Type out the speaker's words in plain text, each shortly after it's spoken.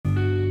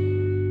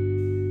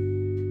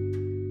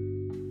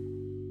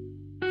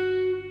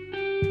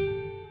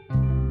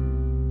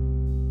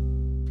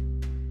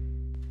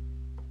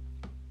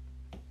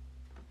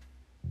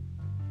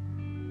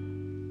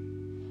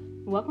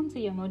Welcome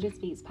to your Moja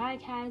Speaks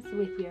podcast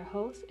with your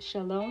host,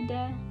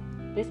 Shalonda.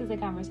 This is a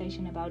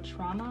conversation about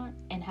trauma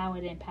and how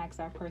it impacts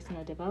our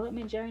personal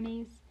development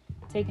journeys,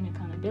 taking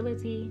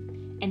accountability,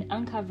 and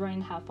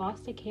uncovering how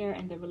foster care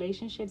and the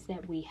relationships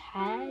that we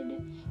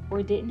had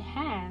or didn't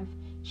have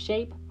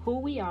shape who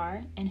we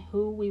are and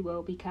who we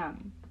will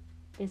become.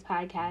 This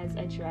podcast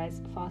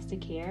addresses foster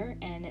care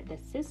and the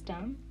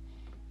system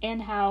and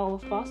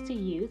how foster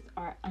youth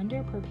are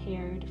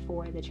underprepared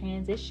for the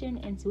transition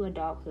into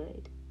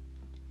adulthood.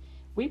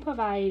 We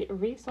provide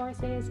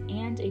resources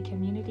and a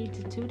community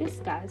to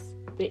discuss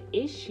the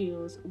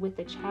issues with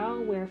the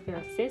child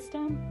welfare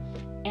system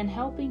and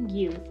helping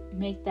youth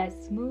make that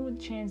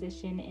smooth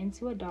transition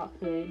into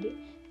adulthood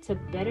to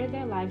better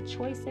their life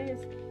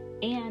choices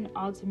and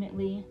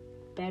ultimately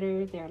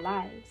better their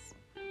lives.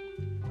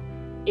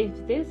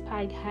 If this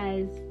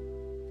podcast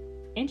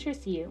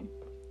interests you,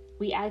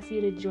 we ask you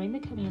to join the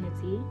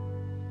community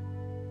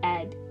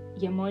at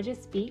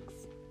Yamoja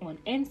Speaks on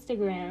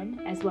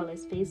Instagram as well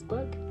as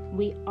Facebook.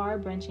 We are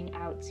branching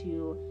out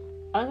to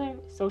other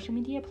social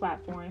media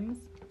platforms.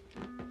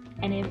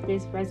 And if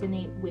this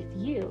resonates with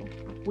you,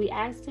 we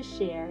ask to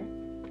share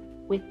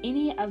with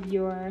any of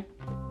your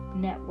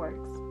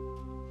networks.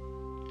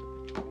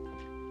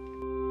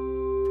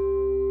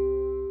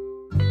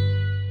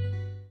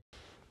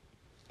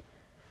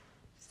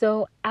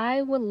 So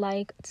I would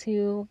like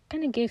to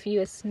kind of give you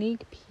a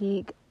sneak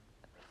peek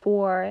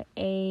for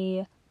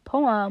a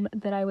poem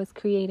that I was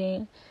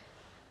creating.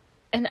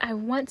 And I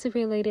want to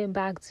relate it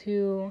back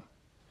to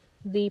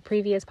the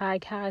previous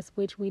podcast,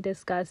 which we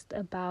discussed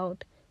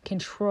about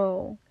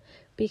control.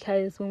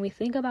 Because when we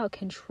think about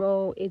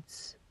control,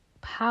 it's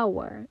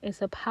power.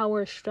 It's a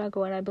power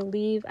struggle. And I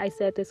believe I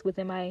said this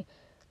within my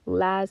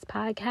last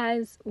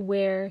podcast,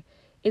 where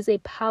it's a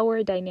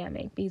power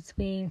dynamic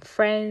between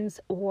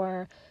friends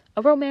or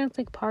a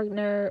romantic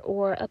partner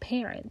or a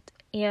parent.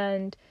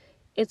 And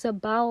it's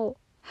about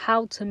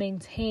how to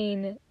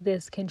maintain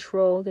this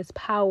control, this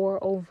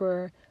power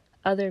over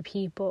other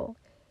people.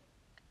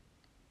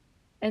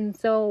 And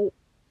so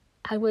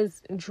I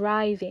was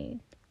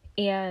driving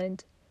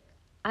and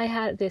I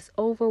had this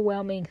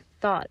overwhelming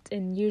thought.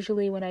 And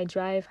usually when I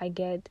drive,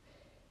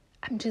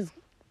 I'm just,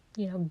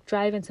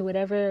 driving to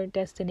whatever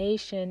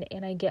destination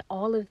and I get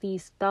all of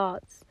these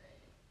thoughts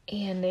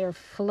and they're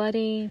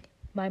flooding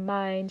my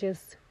mind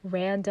just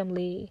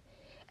randomly.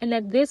 And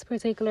at this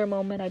particular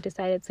moment, I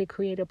decided to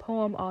create a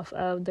poem off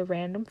of the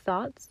random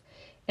thoughts.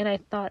 And I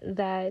thought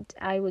that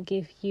I would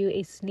give you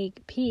a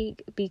sneak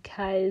peek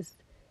because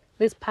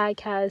this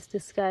podcast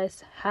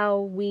discusses how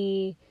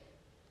we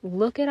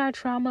look at our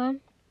trauma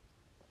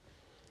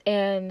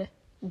and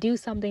do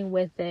something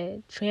with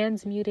it,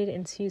 transmute it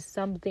into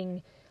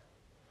something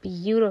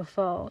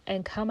beautiful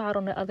and come out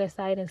on the other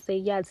side and say,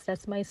 yes,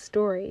 that's my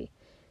story.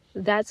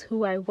 That's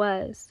who I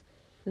was.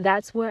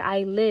 That's where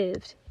I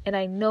lived. And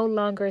I no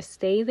longer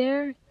stay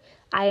there.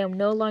 I am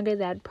no longer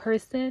that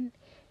person.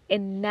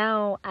 And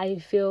now I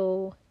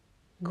feel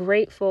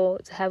grateful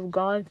to have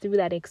gone through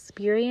that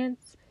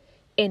experience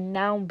and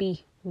now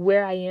be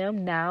where I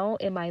am now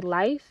in my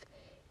life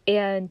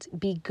and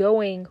be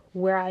going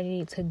where I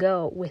need to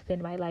go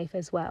within my life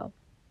as well.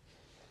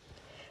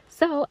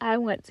 So I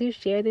want to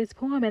share this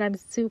poem and I'm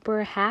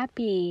super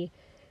happy.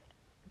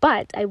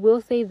 But I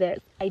will say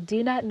this, I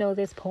do not know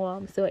this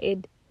poem, so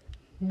it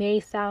may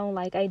sound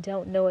like I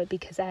don't know it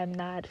because I'm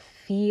not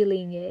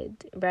feeling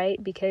it,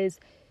 right? Because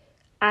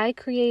I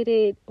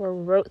created or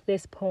wrote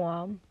this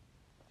poem.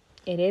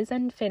 It is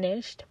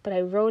unfinished, but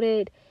I wrote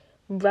it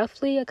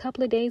roughly a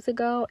couple of days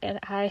ago and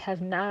I have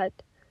not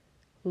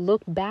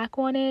looked back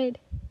on it,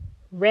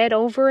 read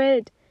over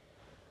it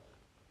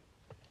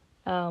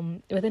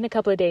within a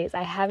couple of days.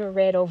 I haven't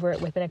read over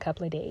it within a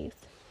couple of days.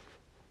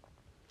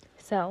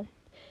 So,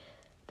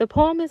 the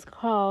poem is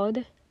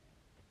called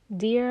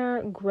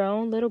Dear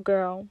Grown Little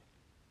Girl.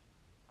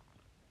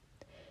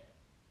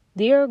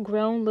 Dear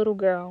grown little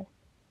girl,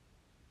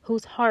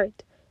 whose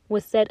heart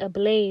was set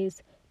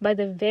ablaze by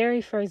the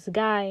very first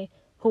guy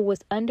who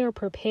was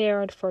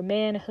underprepared for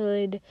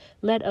manhood,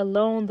 let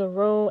alone the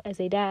role as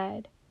a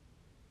dad.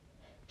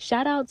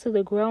 Shout out to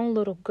the grown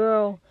little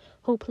girl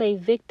who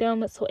played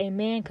victim so a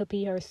man could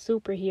be her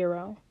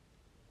superhero.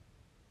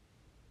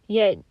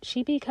 Yet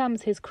she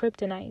becomes his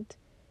kryptonite,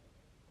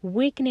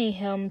 weakening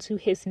him to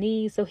his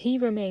knees so he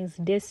remains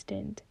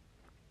distant.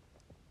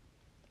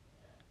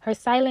 Her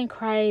silent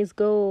cries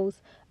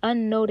goes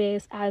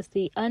unnoticed as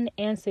the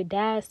unanswered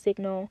dad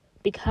signal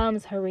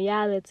becomes her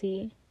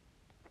reality.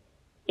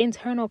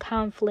 Internal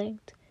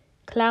conflict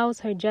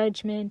clouds her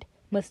judgment,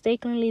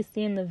 mistakenly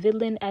seeing the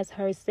villain as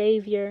her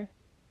savior.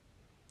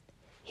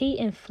 He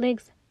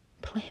inflicts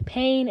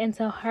pain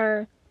into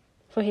her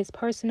for his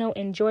personal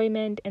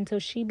enjoyment until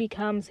she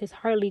becomes his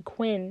Harley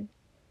Quinn.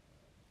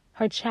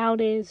 Her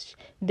childish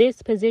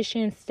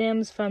disposition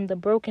stems from the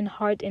broken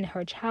heart in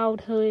her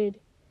childhood.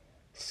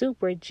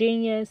 Super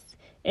genius,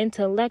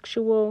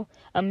 intellectual,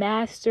 a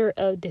master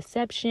of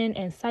deception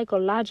and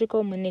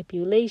psychological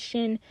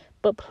manipulation,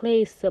 but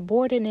plays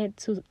subordinate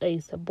to a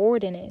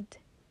subordinate.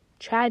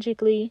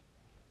 Tragically,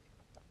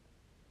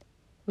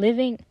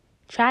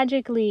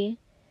 tragically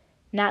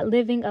not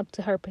living up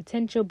to her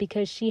potential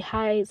because she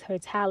hides her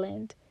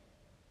talent.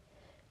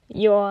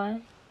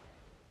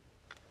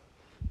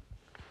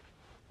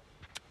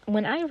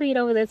 When I read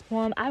over this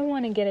poem, I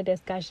want to get a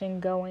discussion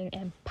going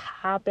and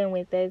popping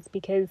with this,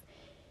 because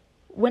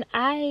when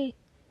I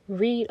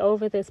read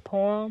over this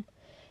poem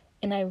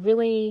and I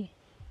really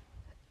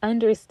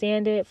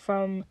understand it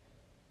from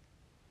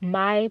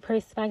my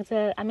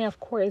perspective, I mean, of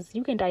course,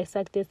 you can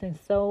dissect this in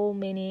so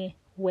many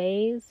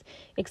ways,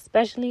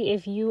 especially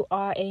if you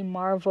are a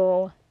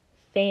Marvel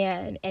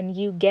fan and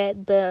you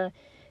get the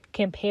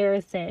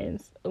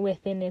comparisons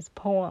within this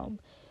poem.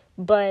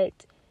 But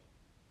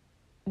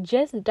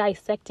just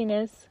dissecting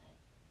this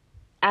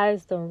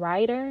as the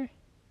writer,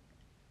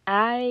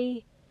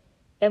 I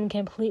am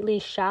completely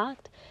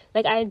shocked.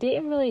 Like, I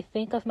didn't really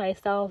think of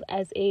myself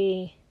as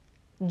a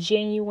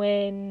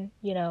genuine,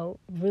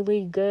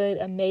 really good,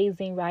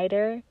 amazing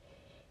writer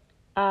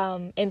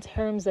in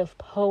terms of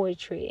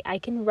poetry. I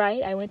can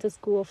write. I went to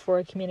school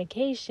for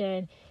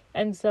communication,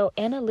 and so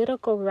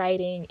analytical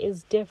writing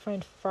is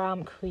different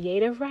from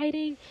creative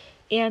writing.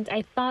 And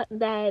I thought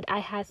that I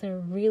had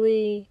some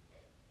really,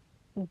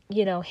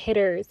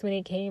 hitters when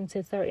it came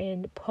to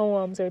certain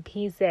poems or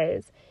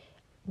pieces.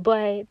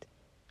 But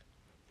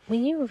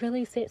when you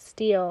really sit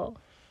still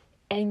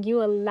and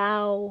you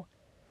allow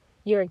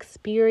your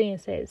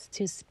experiences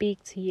to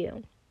speak to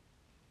you,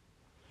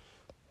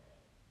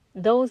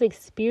 those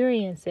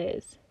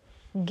experiences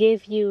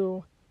give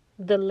you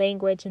the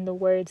language and the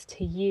words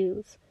to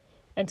use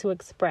and to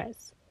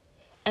express.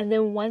 And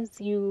then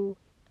once you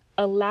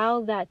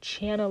allow that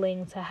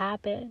channeling to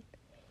happen,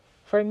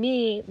 for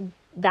me,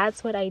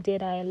 that's what I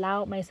did. I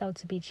allowed myself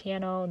to be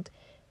channeled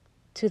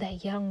to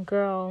that young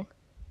girl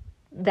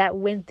that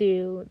went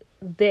through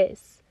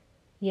this,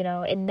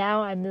 and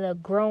now I'm a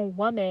grown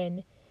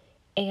woman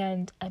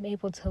and I'm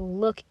able to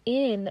look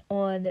in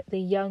on the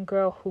young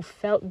girl who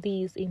felt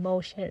these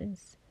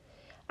emotions.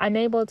 I'm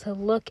able to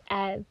look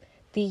at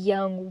the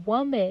young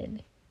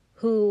woman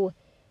who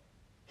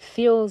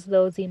feels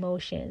those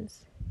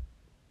emotions,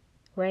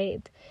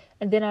 right?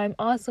 And then I'm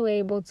also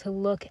able to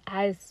look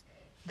as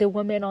the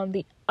woman on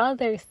the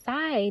other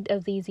side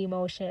of these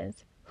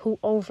emotions who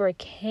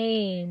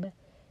overcame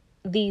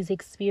these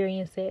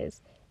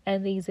experiences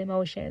and these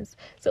emotions.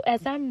 So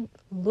as I'm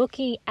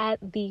looking at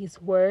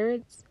these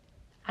words,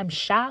 I'm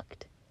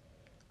shocked,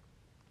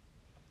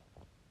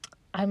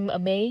 I'm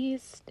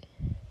amazed,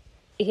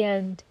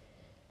 and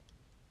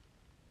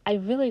I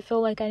really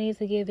feel like I need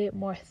to give it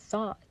more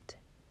thought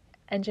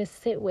and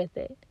just sit with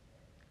it.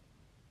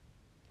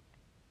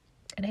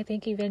 And I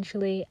think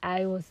eventually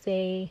I will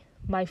say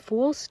my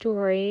full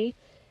story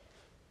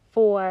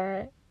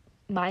for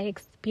my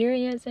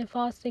experience in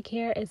foster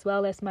care as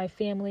well as my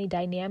family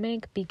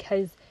dynamic,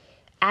 because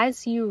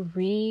as you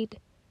read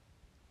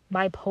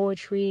my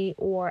poetry,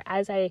 or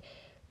as I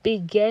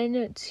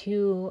begin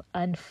to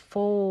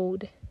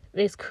unfold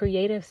this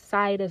creative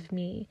side of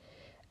me,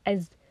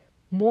 as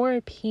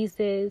more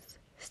pieces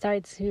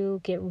start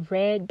to get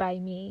read by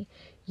me,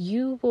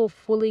 you will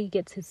fully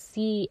get to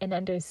see and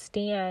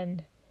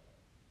understand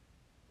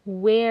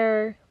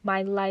where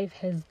my life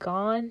has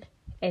gone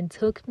and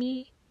took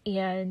me,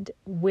 and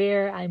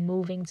where I'm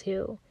moving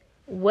to,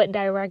 what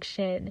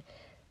direction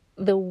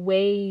the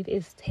wave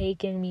is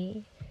taking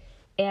me.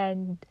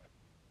 And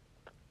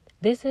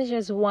this is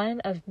just one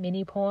of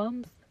many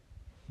poems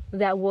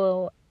that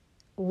will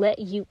let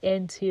you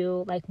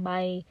into like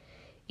my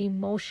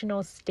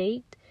emotional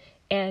state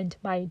and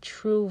my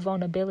true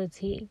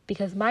vulnerability,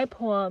 because my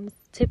poems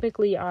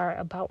typically are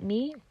about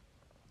me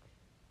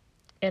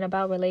and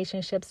about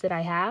relationships that I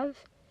have.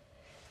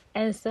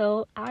 And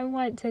so I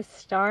want to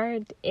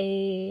start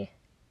a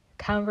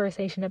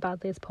conversation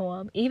about this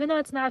poem, even though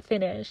it's not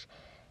finished.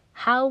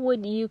 How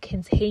would you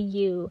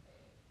continue,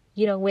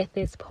 with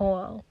this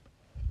poem?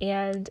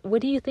 And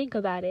what do you think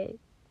about it?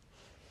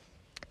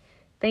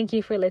 Thank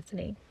you for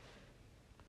listening.